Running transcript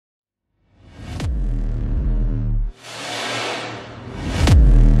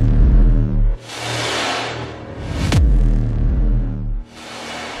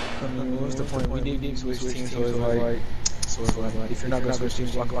need to switch teams, so it's like, if you're not gonna switch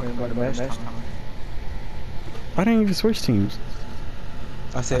teams, walk up and go to match time. I didn't even switch teams.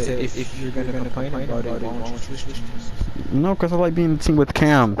 I said, if you're gonna complain about it, why don't you switch teams? No, because I like being in the team with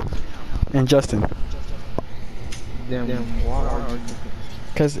Cam and Justin. Then why are you?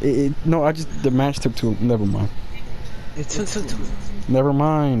 Because no, the match took too. Never mind. It took too. Never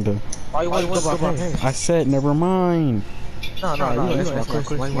mind. Why you want to go about Hayes? I said never mind. No, you asked my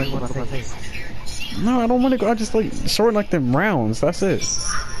question. Why you want to go about Hayes? No, I don't want to go. I just like short like them rounds. That's it.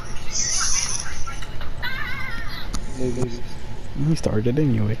 He started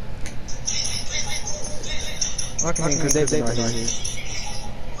anyway. Okay, because they've been right here.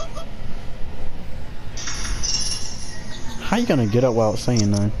 How you gonna get up without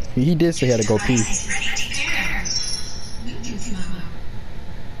saying that? He did say he had to go pee.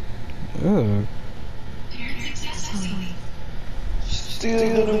 Ugh.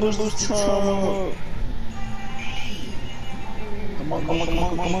 Still gonna lose time. Come on.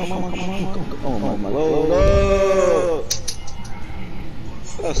 Oh my lord.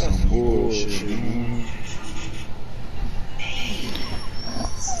 That's some bullshit, man.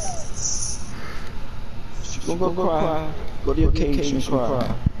 Go cry. Go to your cage and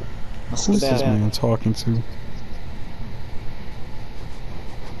cry. Who's this man talking to?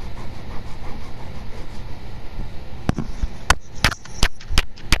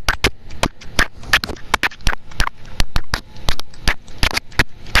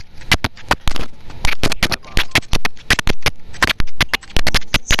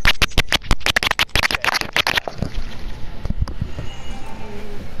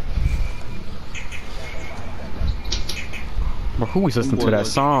 But who is listening to that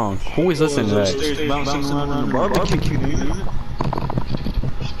song? Who is listening to that? Bouncing around the barbecue,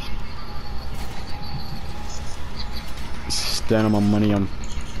 Stand on my money. I'm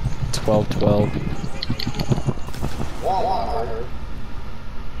 12-12.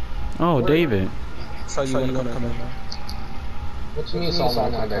 Oh, David. So you want to come in now? What you mean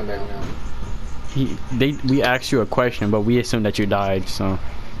someone come back now? We asked you a question, but we assumed that you died, so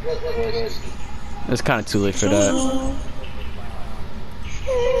it's kind of too late for that.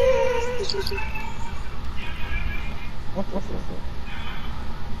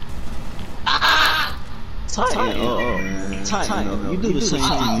 Tighten. You do the same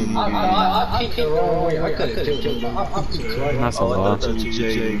thing. I kicked the wrong way. I could have killed him. That's a lot.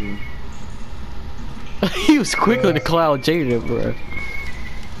 He was quicker to cloud Jada, bro.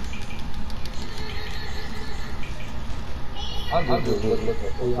 I'll do it.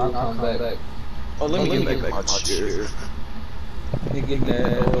 I'll come back. Oh, let me get back my chair. You get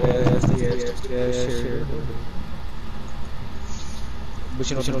that share. But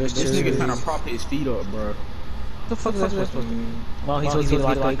you know, this nigga trying to prop his feet up, bro. What the fuck is that supposed to mean? Well, he's supposed to be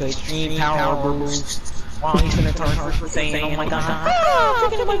like extreme power boost. Wow, he's gonna turn for saying, oh my god.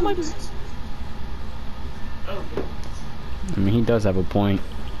 I mean, he does have a point.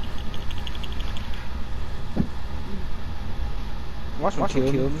 Watch him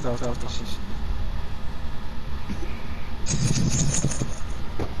kill him.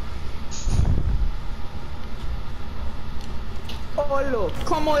 Hola,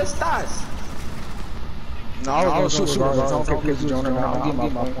 ¿cómo estás? No, I was shoot regardless. I don't care if he's Jonah or not. I'll give my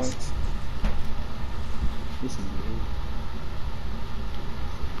points.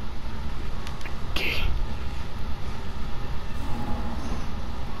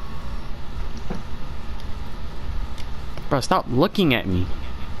 Bro, stop looking at me.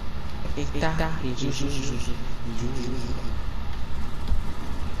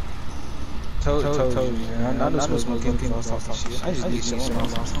 Told me, man. I know smoking shit. I just need shit on.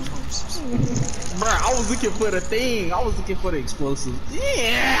 Bro, I was looking for the thing. I was looking for the explosives.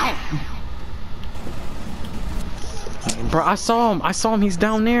 Yeah. Bro, I saw him. He's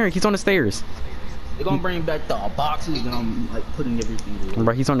down there. He's on the stairs. They're gonna bring back the boxes and I'm like putting everything away.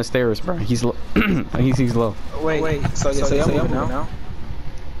 Bro, he's on the stairs, bro. He's low. he's low. Wait. So y'all moving now?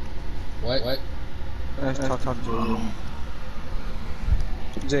 What? Let's talk to you.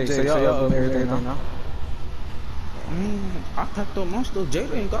 Jay, so y'all up everything now? I packed up my stuff.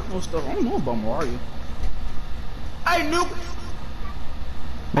 Jada ain't got no stuff. I don't know about Mario. Hey, Nuke!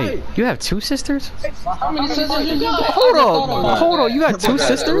 Wait, Hey. you have two sisters? How many sisters you got? Hold on, you got two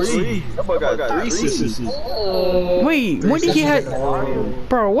sisters? That boy got three sisters. Wait, when did he have...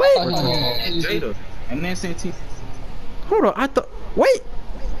 Bro, what? And Jada. And then Santee. Hold on, I thought... Wait!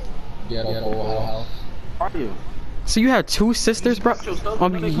 Get up over house. Mario. So you have two sisters, bro? You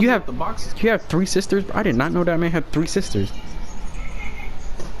have the boxes. you have three sisters? I did not know that man had three sisters.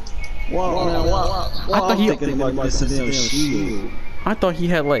 Wow. I thought he... Thinking about this damn shield. I thought he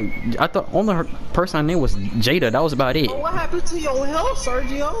had like, I thought only person I knew was Jada. That was about it. Oh, what happened to your health,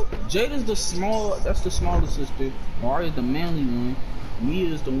 Sergio? Jada's that's the smaller sister. Maria's the manly one.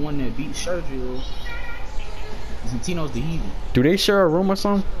 Mia's the one that beat Sergio. Zentino's the heathen. Do they share a room or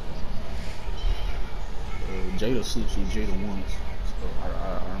something? Jada sleeps with Jada once. So I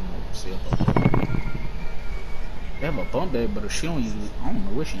don't know what to say about that. They have a bump bed, but she don't usually, I don't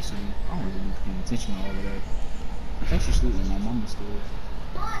know where she's sleeping. I don't really pay attention to all of that. I think she's sleeping with my mama still.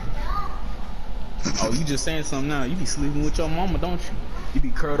 Oh, you just saying something now. You be sleeping with your mama, don't you? You be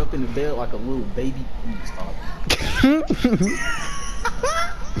curled up in the bed like a little baby. Stop.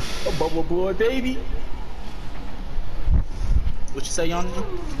 A bubble boy baby. What you say, young?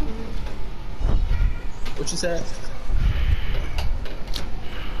 What you said?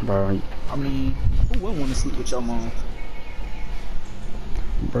 Bro, I mean, who wouldn't want to sleep with your mom?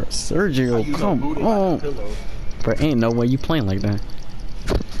 bro, Sergio, come on. Bro, ain't no way you playing like that.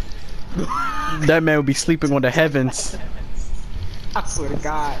 That man would be sleeping on the heavens. I swear to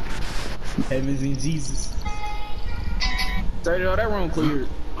God. Heavens and Jesus. Sergio, that room cleared.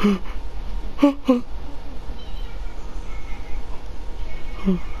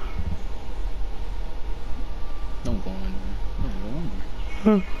 Don't go in there. Don't go in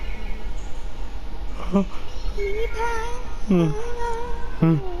there.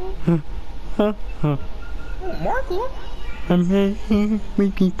 Oh, Marco. I'm making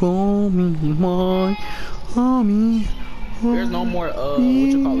people me my mommy. There's no more what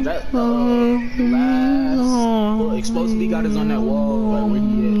you call it? That last little explosive he got is on that wall. Like where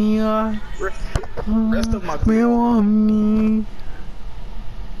he at? Rest of my crew.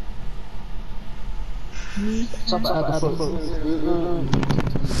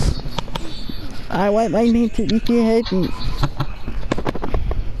 I want my name to eat your head.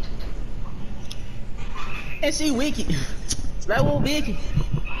 And she wicked. That little Vicky.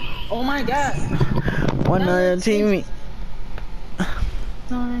 Oh my God. One other teammate.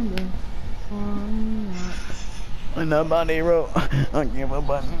 When nobody wrote, I give a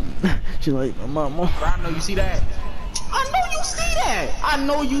button. She like my mama. I know you see that. I know you see that. I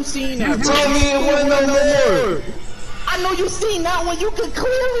know you seen that. You told me it wasn't no more. I know you seen that one. You can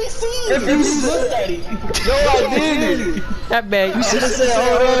clearly see it. If you looked at it. No, I didn't. That bad. You should have said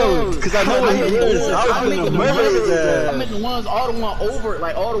hold on. Because I know what he is. I was going to murder his I ass. meant the ones all the way over,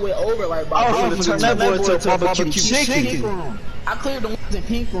 like all the way over, like by I was going to turn that boy into a barbecue chicken. I cleared the ones in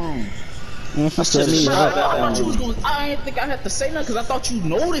pink room. I should have shot that I thought you was one. going. I didn't think I had to say nothing because I thought you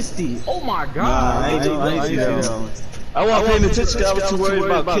noticed it. Oh my God! Nah, I ain't see that one. I wasn't paying attention because I was too worried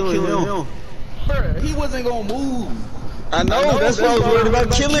about killing him. Bruh, he wasn't gonna move. I know, that's why I was worried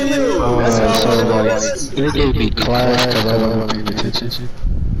about killing him. That's why I was worried about it. They gave me class because I wasn't paying attention.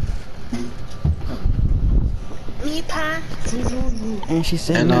 And she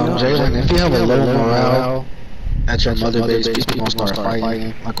said, And Jalen, if you have a low morale at your mother base, people gonna start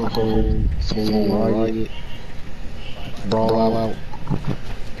fighting like a whole full riot, brawl out.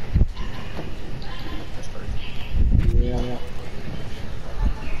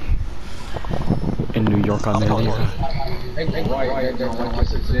 in New York on there.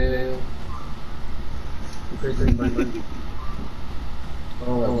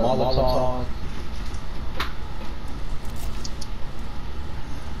 Molotov.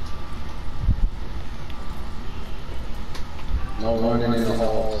 No running in the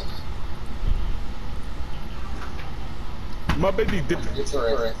halls. My baby dipped. It's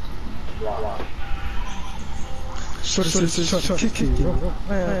alright. Short,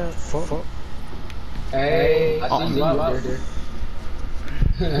 Hey, I see you out there.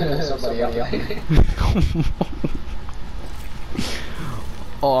 Somebody out there.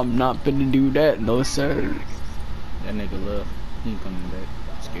 Oh, I'm not finna do that, no sir. That nigga left. He ain't coming back.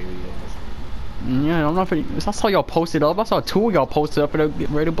 Scary ass. Yeah, I'm not finna. I saw y'all posted up. I saw two of y'all posted up and get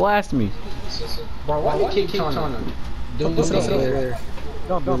ready to blast me. Bro, why you keep trying to do this?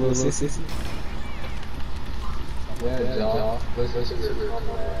 Don't be little sissy. Yeah, y'all. Listen to me.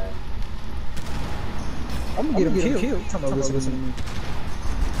 I'm gonna get him killed. Come on, listen to me.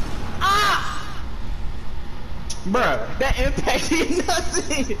 Bruh, that impacted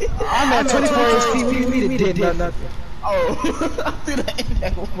nothing. I'm at 24 HP. We did nothing. Oh, I threw that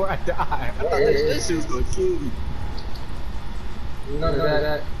impact before I died. I thought that shit was gonna kill me. You know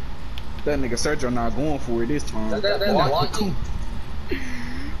that That nigga Sergio not going for it this time. that walking.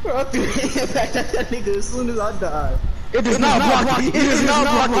 Bro, I threw the impact at that nigga as soon as I died. It is not blocking. It is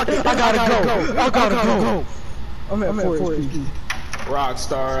not blocking. I gotta go. I'm at 4 HP.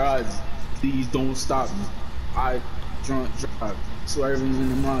 Rockstar, please don't stop me. I drunk drive, swerving in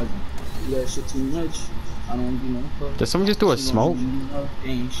the mud. Do that shit too much. I don't do no fuck. Did someone just do a smoke?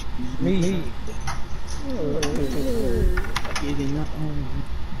 Me.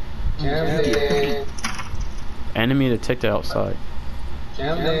 Camden. Enemy detected outside.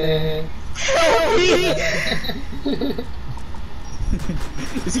 Camden.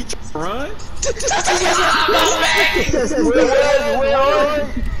 Is he trying to run?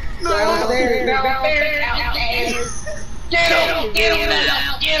 Downstairs. Get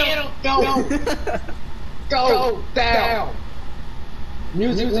him. Go down.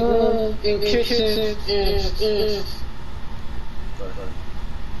 Music room in kitchen is.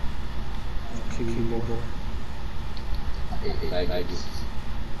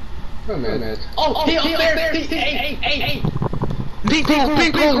 Oh, he up there! Hey! Pink room!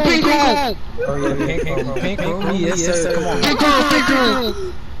 Oh yeah, pink room. Yes, sir. Come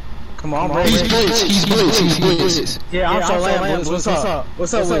on. Come on, bro. He's blitz. Yeah, I'm so lame. What's up?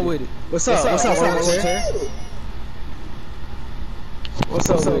 What's up with it? What's up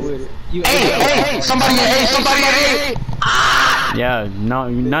with it? Hey! Somebody at A! Yeah, no,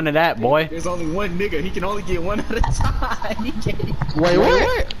 none of that, boy. There's only one nigga. He can only get one at a time. He can't. Wait,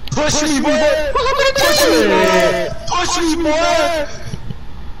 what? Push me, boy! Push me, boy!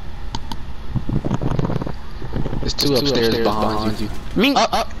 There's two upstairs behind you. Me.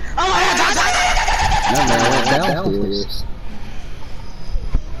 Up. Downstairs.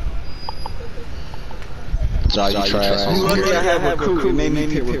 You trash. I'm lucky I have a recruit. It made me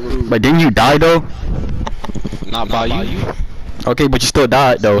pick recruit. But didn't you die though? Not by you. Okay, but you still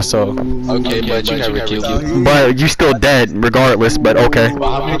died though, so. Okay, but you never killed you. But you still dead regardless. But okay.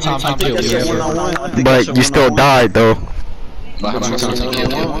 Well, how many times I killed you? But you still died though. How many times I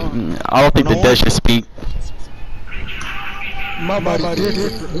killed you? I don't think the dead should speak. My body did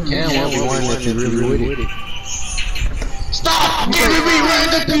it. You can one if you really with it. Stop giving me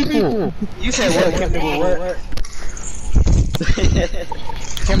random people! You said what? Camden will work.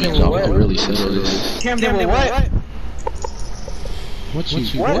 Camden will work. Really said this. Camden will what? What you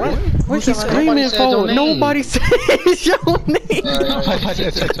What you screaming for? Nobody says your name.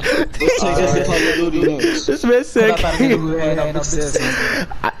 This man said.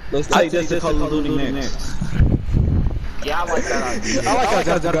 Let's take this to Call of Duty next. Yeah, I like that idea. I like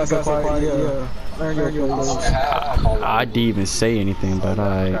how that got so far. Yeah. Learn your ways. I didn't even say anything, but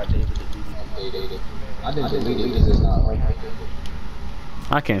I didn't delete it because it's not like.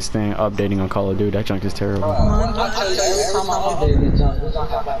 I can't stand updating on Call of Duty. That junk is terrible. I tell you, every time I update it, it's not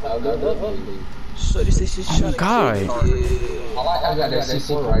happening. Oh God. I like how you got that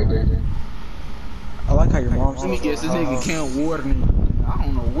C4 right there. I like how your mom's. Let me guess, this nigga can't warden. I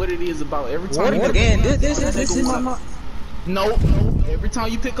don't know what it is about every time. Again, this is my. No. Every time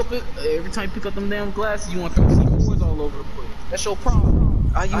you pick up them damn glasses, you want to throw C4s all over the place. That's your problem.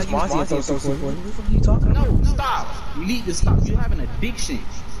 I use Monty to throw C4. What the fuck are you talking about? No, stop. You need to stop. You have an addiction.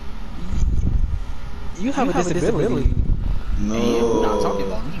 You have a disability. No. I'm not talking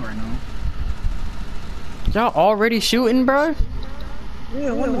about me right now. Y'all already shooting, bro?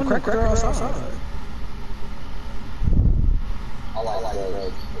 Yeah, one cracker outside. I like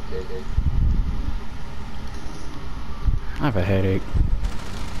that. Okay. I have a headache.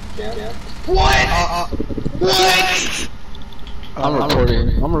 Yeah. What? I'm reporting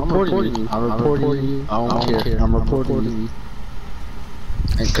you. I'm reporting you. I don't care. I'm reporting you.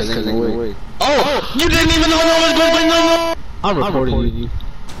 Cause anyway. Oh! You didn't even know what was going on! I'm reporting you.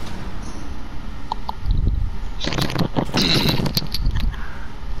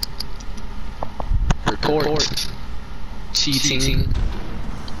 Report. Cheating.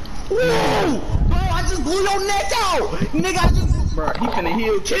 Whoa! Bro, I just blew your neck out! Nigga, I just... Bro, he finna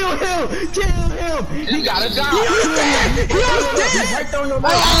heal. Kill him! He gotta die! He was dead! Right there on your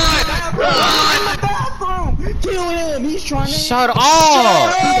left. Run! Kill him! He's trying to... Shut up!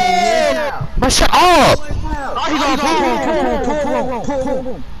 Bro, shut up!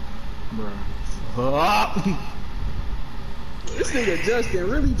 This nigga Justin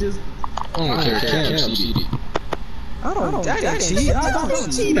really just... I don't care. Cam cheated. I didn't cheat. I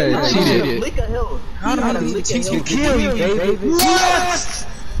don't cheat. I cheated. Lick a hill. I don't know how to cheat to kill you, baby. What?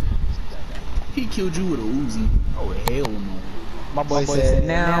 He killed you with a Uzi. Oh, hell no. My boy said,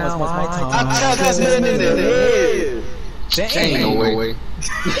 now it's my time. I got that man in the head. Ain't no way.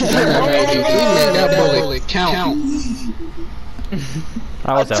 That bullet count. I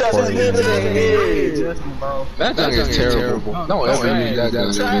was that for you. That gun is terrible. Don't ever use that gun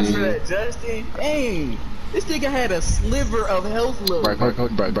again. Justin, dang. This nigga had a sliver of health left. Right, go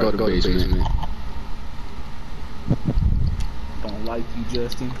to basement. Don't like you,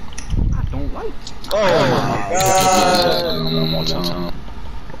 Justin. I don't like you. Oh my god. One more time.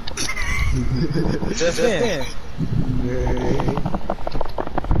 Just then.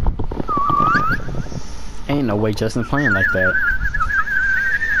 Ain't no way Justin playing like that.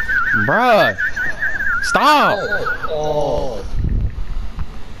 Bruh! Stop! Oh.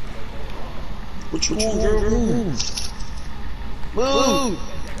 What you want, girl? Move! Move!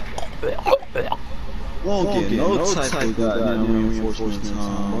 Won't get no type of goddamn reinforcement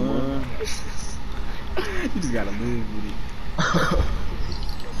time, You just gotta live with it.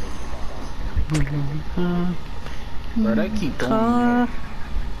 Bro, they keep going.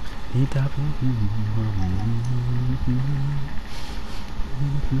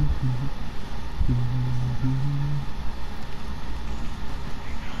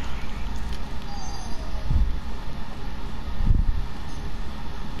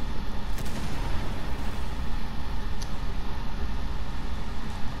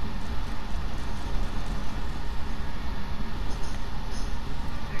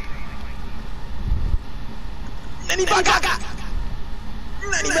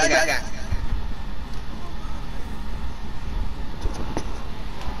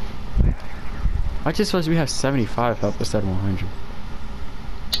 I just suppose we have 75 health instead of 100.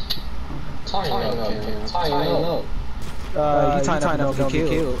 Tying up. You tying up to get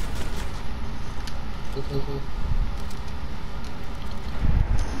killed.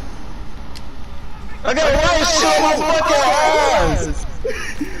 I got one shot my fucking ass!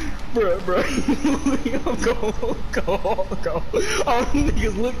 Bro. Go. All them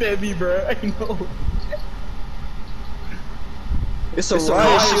niggas looked at me, bro. I know. It's a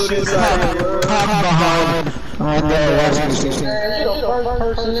riot shield inside here. Man, you the first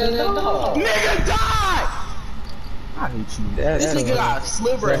person in the dog. Nigga die! I hate you. This nigga got a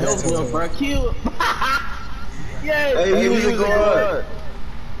sliver of health left, bro. Kill. Yeah. Hey, he was a guard.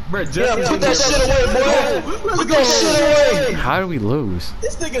 Bro, just Yeah, put that shit away, boy. Put that shit away. How do we lose?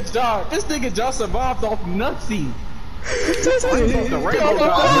 This nigga Josh survived off nothing. I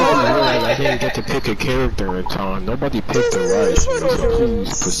didn't get to pick a character in time. Nobody picked the right. So please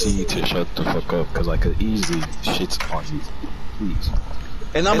proceed to shut the fuck up, cause I could easily shit on you. Please.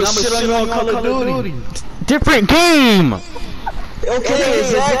 And I'm gonna shit on you on Call of Duty. Different game! Okay,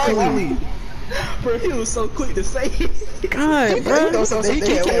 exactly. Bro, he was so quick to say it. God, bro. He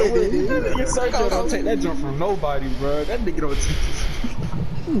can't win. That nigga Sergio don't take that jump from nobody, bro. That nigga don't take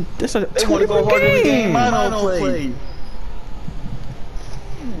This is a They wanna go harder in the game. I don't play.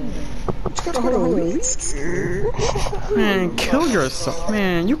 Man, kill yourself.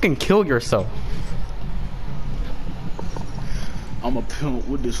 Man, you can kill yourself. I'm a pimp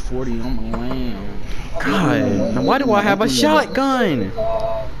with this 40 on my land. God, now why do I have a shotgun?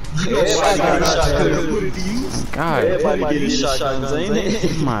 God, Everybody getting shotguns, ain't it?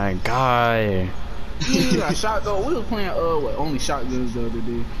 oh my God. You got shotgun. We was playing only shotguns the other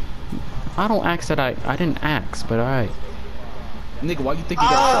day. I don't ask that I didn't ask, but alright. Nigga, why you think you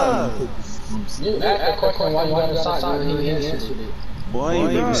got shotgun? You asked the question why you got a shotgun, he answered it. Boy, I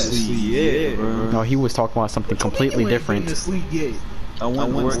ain't even sleep yet, bro. No, he was talking about something completely different. Sleep yet. I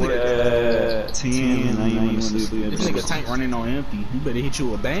went to work at 10. I ain't even sleep yet. This nigga tank running on empty. You better hit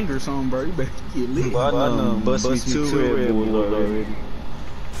you a bang or something, bro. You better get lit. I know, bust me two Red Bull already.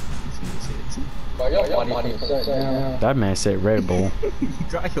 That man said Red Bull.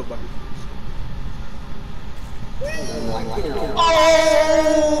 Dry your body.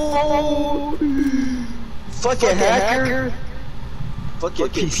 Oh! Fucking hacker! Fucking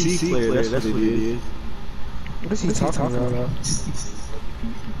PC player, that's what it is. What is he talking about?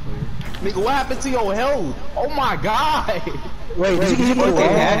 Nigga, what happened to your health? Oh my god! Wait, did you get Fucking the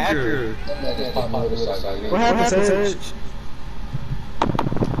hacker! What happened, Serge?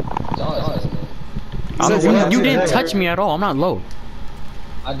 You didn't touch me at all. I'm not low.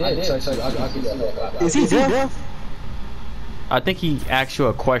 I did. Is he deaf? I think he asked you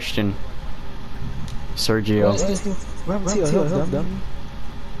a question, Sergio.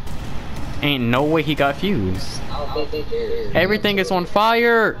 Ain't no way he got fused. Everything is on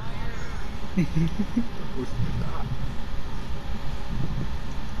fire.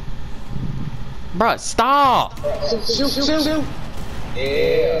 Bruh, stop! Shoot.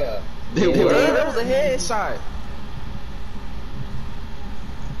 Yeah. That was a headshot.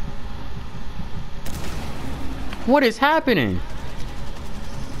 What is happening?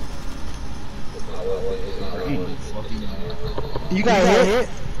 You got hit?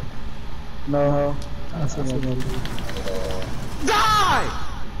 No. Die!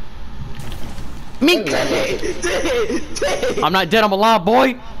 Me! I'm not dead, I'm alive,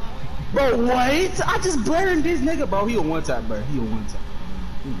 boy! Bro, what? I just burned this nigga, bro. He a one tap, bro. He a one tap.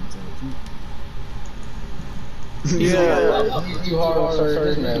 Yeah. You hard on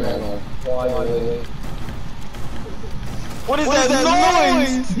first, man. What is that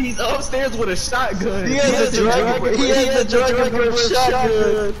noise? He's upstairs with a shotgun. He has a dragon. He has a dragon with a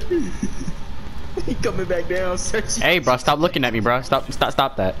shotgun. He coming back down, searching. Hey, bro, stop looking at me, bro. Stop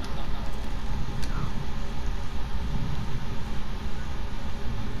that.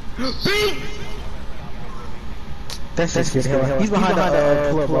 That's good. He's behind the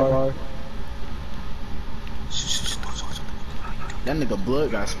club bar. That nigga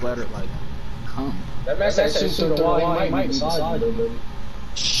blood got splattered like cum. That man said shoot through the wall, he might be beside you, baby.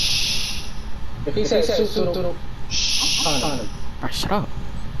 If he said shoot through the... Alright, shut up.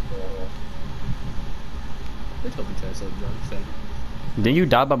 Let's hope he tries up, bro. Didn't you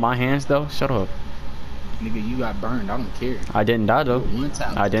die by my hands, though? Shut up. Nigga, you got burned. I don't care. I didn't die, though. One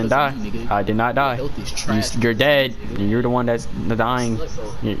time, I didn't die. nigga. I did not die. Health is trash. You're dead. You're the one that's dying.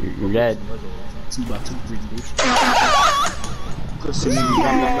 You're dead. 2 by 2, 3, bitch.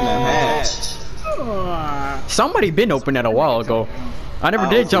 Somebody been open that a while ago. I never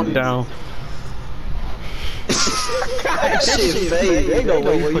did jump down. That shit fake. They go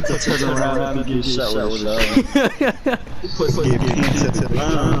wait for the turn around and get shot with love. Get pinned to the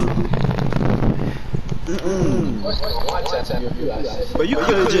line. But you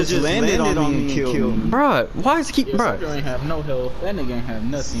could have just landed on me and killed me. Bruh, why does he keep... Bruh. Bruh. ain't have no health. That nigga ain't have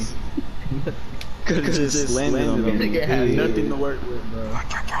nothing. Could have just landed on me. That nigga had nothing to work with, bro.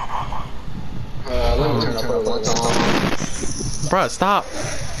 Let me turn up one time. Bruh, stop.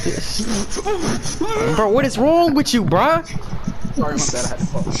 Bro, what is wrong with you, bruh? Sorry, my bad. I had to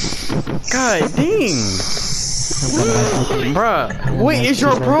fall. God dang. Bruh, what is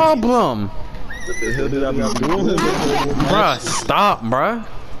your problem? What the hell did I be doing? Bruh, stop, bruh.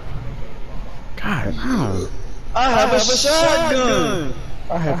 God, damn. I have a shotgun.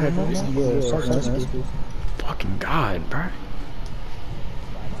 I have Fucking God, bruh.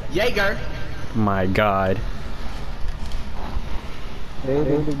 Jaeger. My God.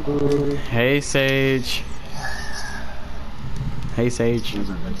 Hey, Sage. Hey, Sage.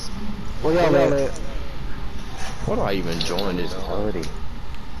 Where y'all at? Why do I even join this party?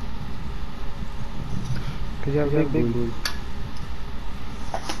 Cause you have big booty.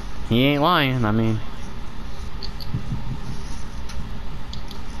 He ain't lying, I mean.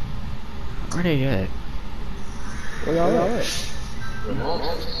 Where they at? Where y'all at?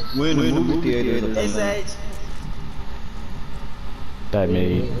 We're in the movie theater. Hey, Sage. That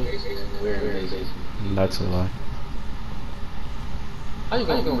me. That's a lie. How you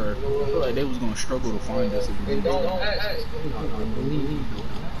gonna I feel like they was gonna struggle to find us if we didn't.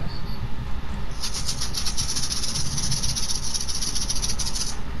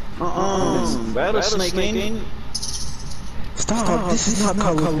 Rattlesnake ain't it? Stop, this is not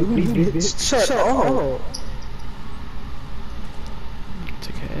Call of Duty, bitch. Shut up.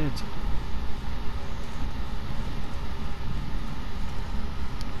 Take heads.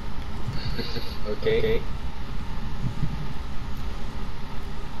 Okay.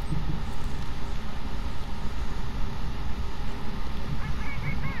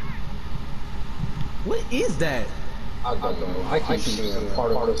 What is that? I don't know. I keep seeing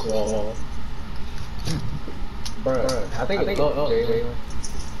part of this wall. Bruh, I think it's up, Jalen.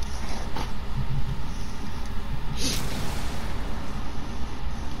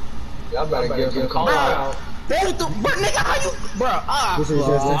 Y'all better give him a call out. What the? What nigga? How you? Bruh,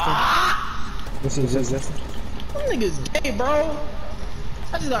 This is just Them niggas gay, bro.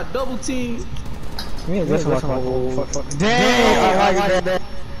 I just got double teamed. Damn, I like that.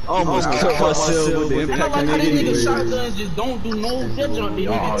 Almost cut myself with the I impact like how these niggas negative. shotguns just don't do no damage. They don't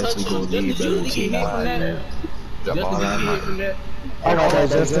even touch them. Just to get hit from that. Just to get hit from that. I like that,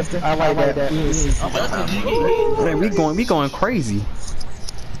 Justin. I like that. Man, we going crazy.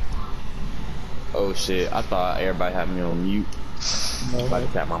 Oh shit, I thought everybody had me on mute. I'm about to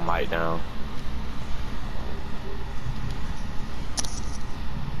tap my mic down.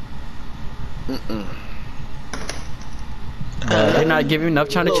 They're not giving enough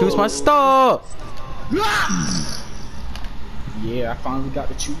time to choose my stuff. Yeah, I finally got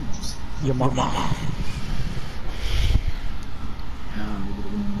to choose. Your mama.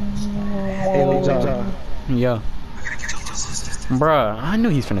 Yeah. Bruh, I knew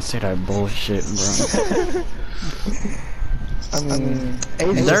he's finna say that bullshit, bro. I mean,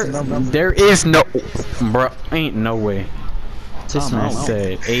 there is no, bruh, ain't no way. This man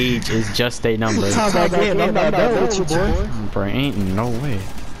said age is just a number. I'm not done with you, boy. Bruh, ain't no way.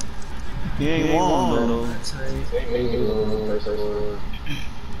 He ain't wrong, bro.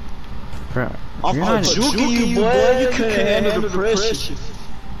 Bruh, I'm juking you, boy. You couldn't handle the pressure.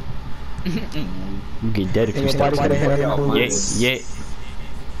 You get dead if you stop saying yeah.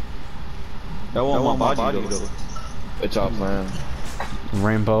 That one my body though. What y'all playing?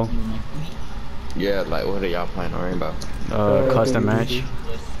 Rainbow. Yeah, like what are y'all playing on Rainbow? Custom match.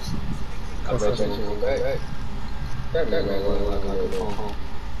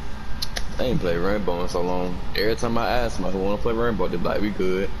 I ain't played Rainbow in so long. Every time I ask somebody who wanna play Rainbow, they be like, we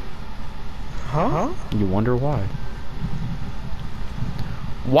good. Huh? You wonder why?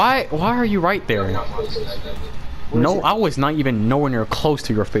 Why are you right there? No, I was not even nowhere near close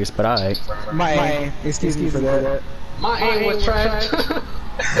to your face, but I. My excuse me for that. My aim was trash.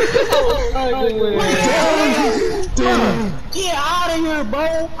 Get out of here,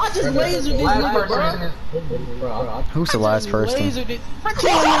 bro! I just lasered this nigga, bro. Who's the last person?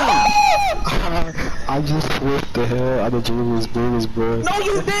 I just flipped the hell out of Julius bullets, bro. No,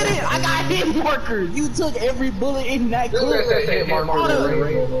 you didn't! I got hit markers! You took every bullet in that clip. All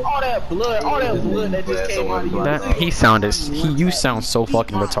that blood that just came out of you. That, you sound so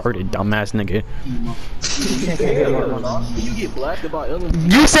fucking retarded, dumbass nigga. You get blacked about elements.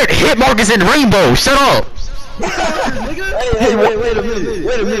 You said hit markers in Rainbow, shut up! Hey, wait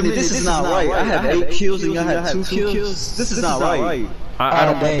a minute, this is not right. I have 8 kills and y'all have 2 kills. This is not right. I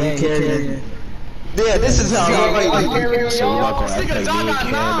don't think Yeah, this is not right. So you're not gonna act like me and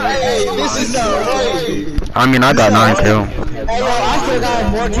Cam. Hey, this is not right. I mean, I got 9 kills. Hey, yo, I still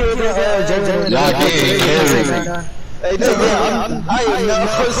got more kills than Y'all getting carried. Hey, nigga, I am not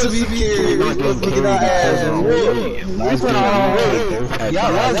supposed to be carried. We're supposed to get our ass whooped.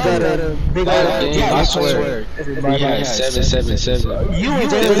 Y'all was better. Big I swear. Yeah, 7-7-7. You and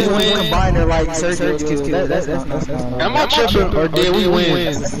Jalen combined are like Sergio's kills. That's Am I tripping or did we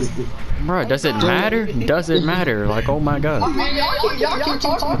win? Bro, does it matter? Does it matter? Like, oh my god.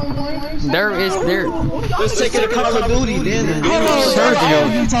 There. Let's take it to Call of Duty, then. Sergio.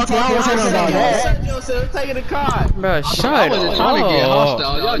 You talking about that? Sergio said, take it to COD. Bro, shut up. Trying to get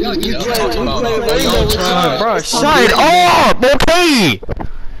hostile. Y'all just talking about. Bro, shut up, okay?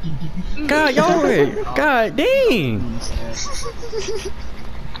 God, y'all, god dang.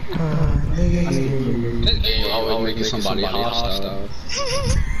 This game always making somebody hostile.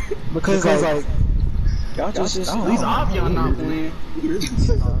 Because like, y'all just At least Avion not playing.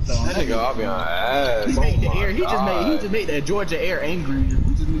 That nigga Avion ass. He made the air. He just made that Georgia air angry.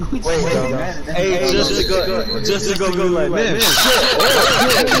 Hey, just to go like, man,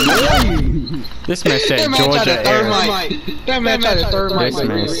 This man said Georgia Air. That man tried to third mic.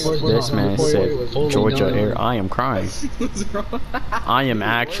 This man said Georgia Air. I am crying. I am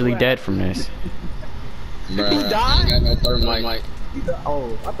actually dead from this. He died? Got no third mic.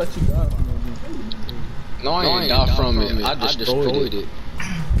 Oh, I thought you died from it. No, I ain't died from it. I destroyed it.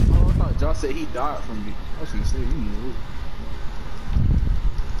 Oh, I thought Josh said he died from me. I was gonna say, you knew.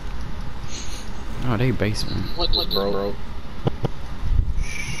 Oh, they basement. What, bro?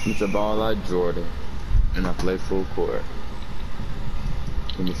 it's a ball like Jordan, and I play full court.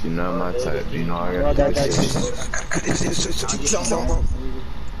 And if you're not my type, you know I gotta do this.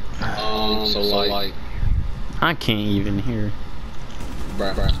 So like, I can't even hear.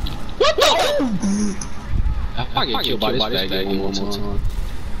 bruh. What the? I get killed by this bag one more time.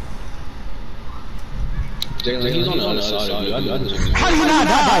 Jalen, he's on the other side of you. how do you not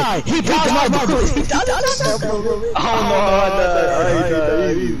die? He dodged my bullet. He dodged my bullet. I don't know how I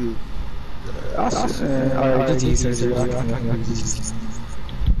died either. Alright, that's easy.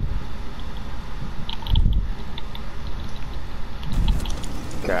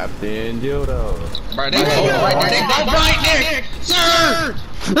 Captain Dildo. Bruh, they both right there. They both right there. Sir!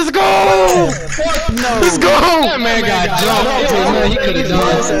 Let's go! Let's go! That man got jumped. He could have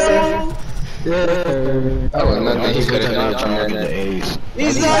done. That was nothing he could have done.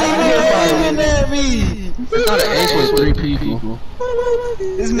 He's not even aiming at me. It's not an ace with 3 people.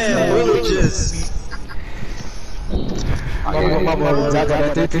 This man really just. I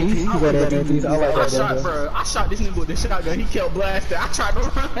shot this nigga with the shotgun. He kept blasting. I tried to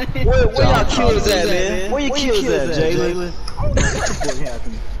run. Where y'all kills at, man? Where your kills at, Jalen?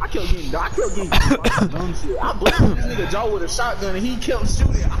 I kept getting dumb shit. I blasted this nigga Joe with a shotgun and he kept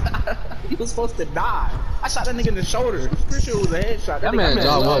shooting. He was supposed to die. I shot that nigga in the shoulder. Pretty sure it was a headshot. That man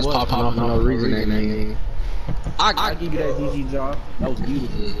Jaw was popping off for no reason. I give you that DG Jaw. That was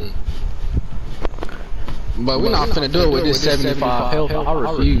beautiful. But we're not finna do it with this 75 health. I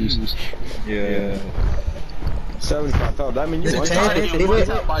refuse. Yeah. 75 health. That mean you one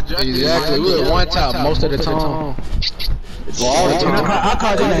Exactly. We would one tap most of the time. I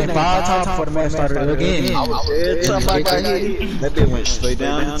called your name 5 times before the match started again. I was dead tough. I got hit. That bitch went straight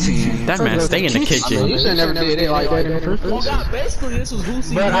down. That man stay in the kitchen. You should never did it like that in the first place. Oh God, basically this was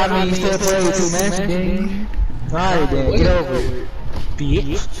Boosie. But I mean, still play with 2 matches game. Alright then, get over it.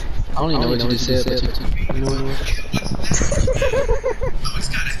 Bitch. I don't even know what you just said, but you know what?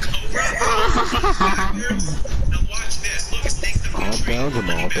 All down them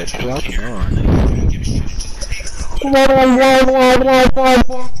all, but dropping on.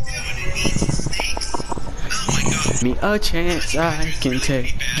 Me a chance I can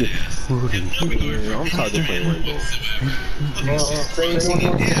take it. Yeah, I'm tired of playing Rainbow.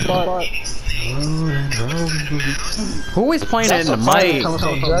 Who is playing it in the mic?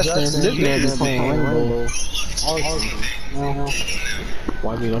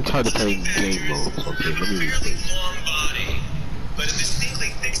 Well, I mean, I'm tired of playing game mode. Okay, let me rephrase. But it distinctly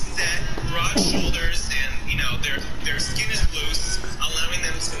fixes that broad shoulders and, you know, their skin is loose, allowing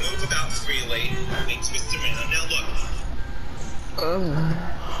them to move about freely and twist around. Now look.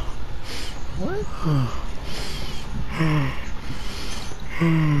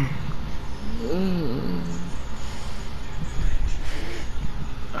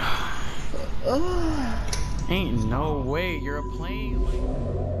 Ain't no way you're playing.